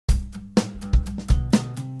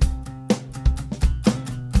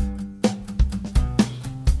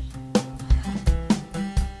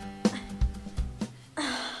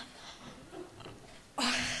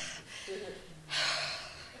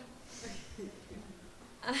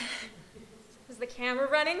Is the camera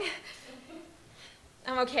running?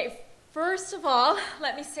 Okay. First of all,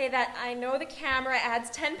 let me say that I know the camera adds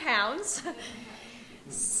 10 pounds.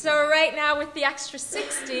 So right now with the extra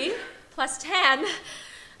 60 plus 10,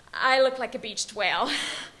 I look like a beached whale.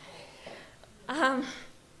 I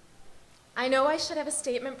know I should have a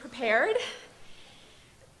statement prepared,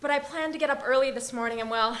 but I planned to get up early this morning and,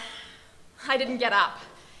 well, I didn't get up.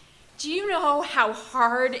 Do you know how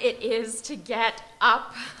hard it is to get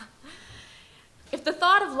up? If the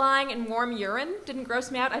thought of lying in warm urine didn't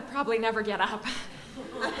gross me out, I'd probably never get up.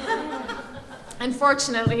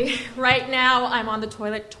 Unfortunately, right now I'm on the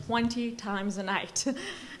toilet 20 times a night.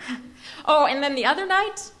 Oh, and then the other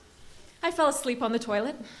night, I fell asleep on the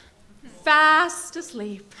toilet. Fast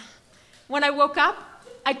asleep. When I woke up,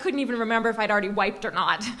 I couldn't even remember if I'd already wiped or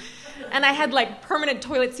not. And I had like permanent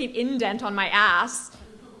toilet seat indent on my ass.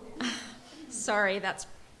 Sorry, that's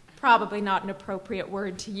probably not an appropriate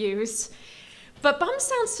word to use. But bum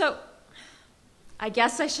sounds so... I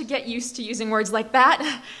guess I should get used to using words like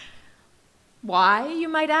that. Why, you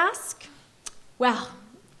might ask? Well,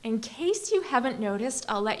 in case you haven't noticed,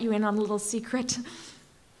 I'll let you in on a little secret.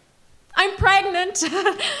 I'm pregnant.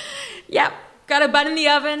 Yep, got a bun in the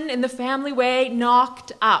oven in the family way,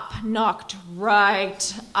 knocked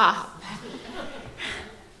right up.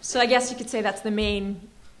 So I guess you could say that's the main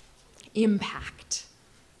impact.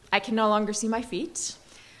 I can no longer see my feet.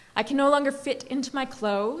 I can no longer fit into my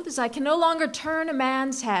clothes. I can no longer turn a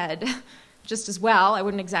man's head. Just as well, I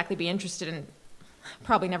wouldn't exactly be interested in,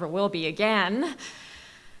 probably never will be again.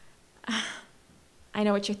 I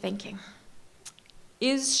know what you're thinking.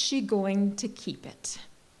 Is she going to keep it?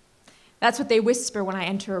 That's what they whisper when I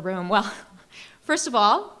enter a room. Well, first of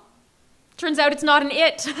all, turns out it's not an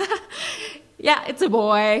it. Yeah, it's a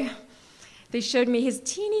boy. They showed me his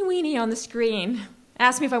teeny weeny on the screen.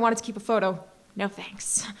 Asked me if I wanted to keep a photo. No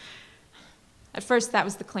thanks. At first, that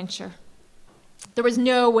was the clincher. There was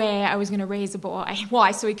no way I was going to raise a boy.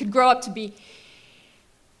 Why? So he could grow up to be...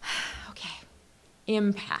 Okay.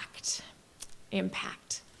 Impact.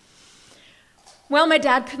 Well, my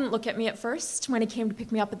dad couldn't look at me at first when he came to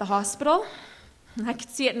pick me up at the hospital. I could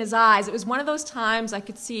see it in his eyes. It was one of those times I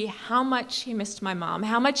could see how much he missed my mom,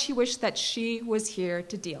 how much he wished that she was here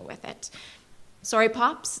to deal with it. Sorry,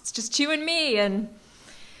 Pops, it's just you and me, and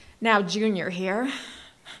now Junior here.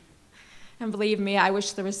 And believe me, I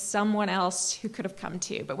wish there was someone else who could have come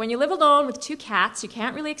too. But when you live alone with 2 cats, you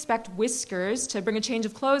can't really expect Whiskers to bring a change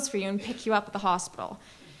of clothes for you and pick you up at the hospital.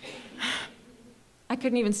 I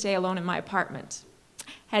couldn't even stay alone in my apartment.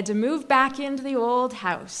 Had to move back into the old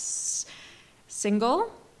house.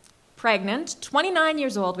 Single, pregnant, 29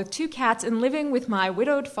 years old with 2 cats and living with my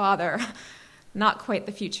widowed father. Not quite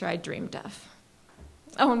the future I dreamed of.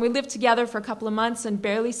 Oh, and we lived together for a couple of months and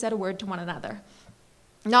barely said a word to one another.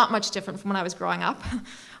 Not much different from when I was growing up.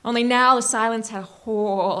 Only now the silence had a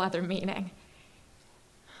whole other meaning.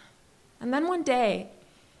 And then one day,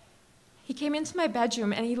 he came into my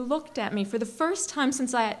bedroom and he looked at me for the first time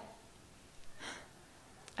since he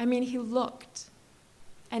looked.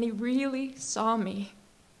 And he really saw me.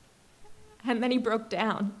 And then he broke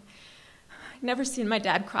down. I'd never seen my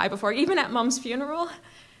dad cry before, even at Mom's funeral.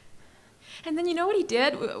 And then you know what he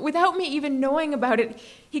did? Without me even knowing about it,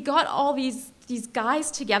 he got all these guys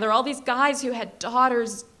together, all these guys who had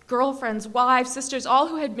daughters, girlfriends, wives, sisters, all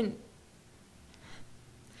who had been,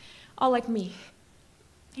 all like me.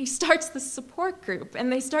 He starts this support group,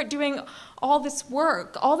 and they start doing all this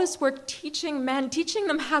work teaching men, teaching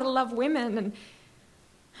them how to love women.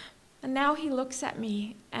 And now he looks at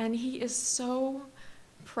me, and he is so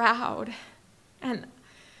proud. And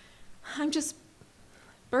I'm just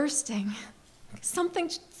bursting. Something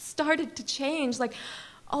started to change. Like,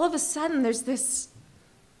 all of a sudden, there's this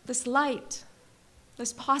light,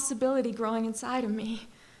 this possibility growing inside of me.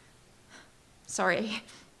 Sorry,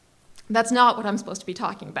 that's not what I'm supposed to be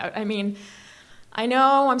talking about. I mean, I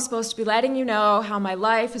know I'm supposed to be letting you know how my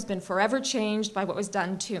life has been forever changed by what was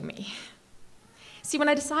done to me. See, when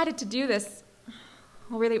I decided to do this,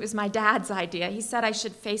 well, really, it was my dad's idea. He said I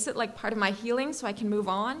should face it like part of my healing so I can move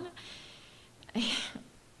on.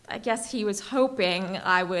 I guess he was hoping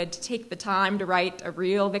I would take the time to write a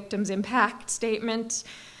real victim's impact statement,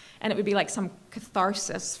 and it would be like some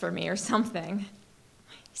catharsis for me or something.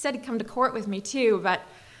 He said he'd come to court with me too, but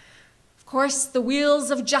of course the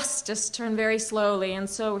wheels of justice turn very slowly, and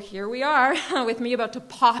so here we are, with me about to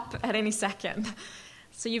pop at any second.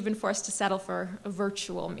 So you've been forced to settle for a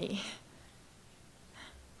virtual me.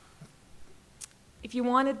 If you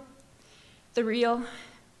wanted the real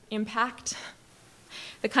impact,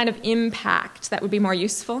 the kind of impact that would be more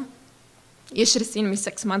useful, You should have seen me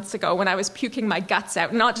 6 months ago when I was puking my guts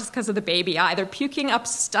out, not just because of the baby either, puking up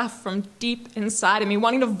stuff from deep inside of me,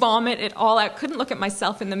 wanting to vomit it all out, couldn't look at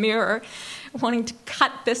myself in the mirror, wanting to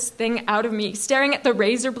cut this thing out of me, staring at the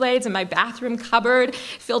razor blades in my bathroom cupboard,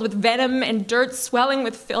 filled with venom and dirt, swelling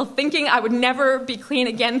with filth, thinking I would never be clean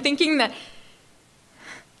again, thinking that,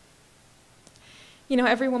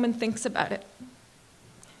 every woman thinks about it.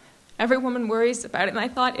 Every woman worries about it. And I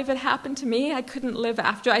thought, if it happened to me, I couldn't live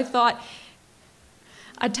after. I thought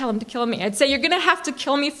I'd tell him to kill me. I'd say, you're going to have to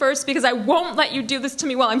kill me first because I won't let you do this to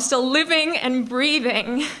me while I'm still living and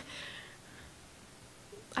breathing.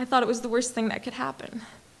 I thought it was the worst thing that could happen.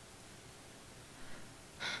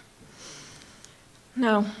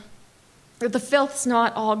 No, the filth's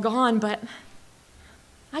not all gone, but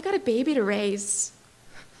I got a baby to raise.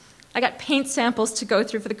 I got paint samples to go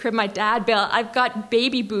through for the crib my dad built. I've got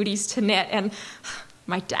baby booties to knit, and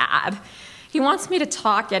my dad, he wants me to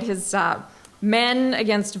talk at his Men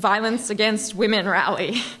Against Violence Against Women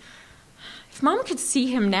rally. If Mom could see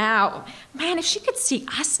him now, man, if she could see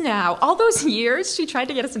us now, all those years she tried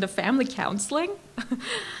to get us into family counseling.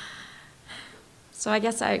 So I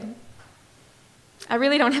guess I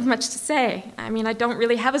really don't have much to say. I mean, I don't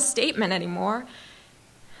really have a statement anymore.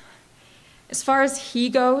 As far as he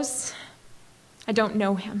goes, I don't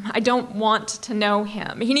know him. I don't want to know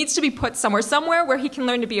him. He needs to be put somewhere where he can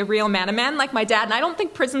learn to be a real man, a man like my dad, and I don't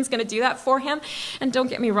think prison's going to do that for him. And don't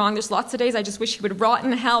get me wrong, there's lots of days I just wish he would rot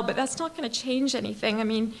in hell, but that's not going to change anything. I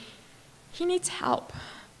mean, he needs help.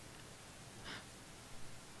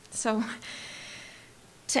 So,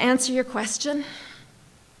 to answer your question,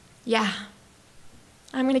 yeah,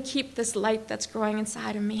 I'm going to keep this light that's growing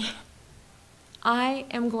inside of me. I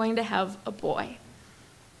am going to have a boy.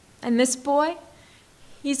 And this boy,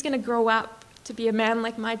 he's going to grow up to be a man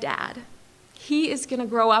like my dad. He is going to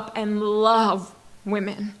grow up and love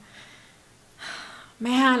women.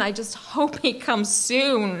 Man, I just hope he comes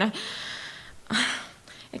soon.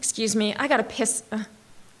 Excuse me, I got to piss.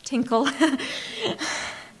 Tinkle.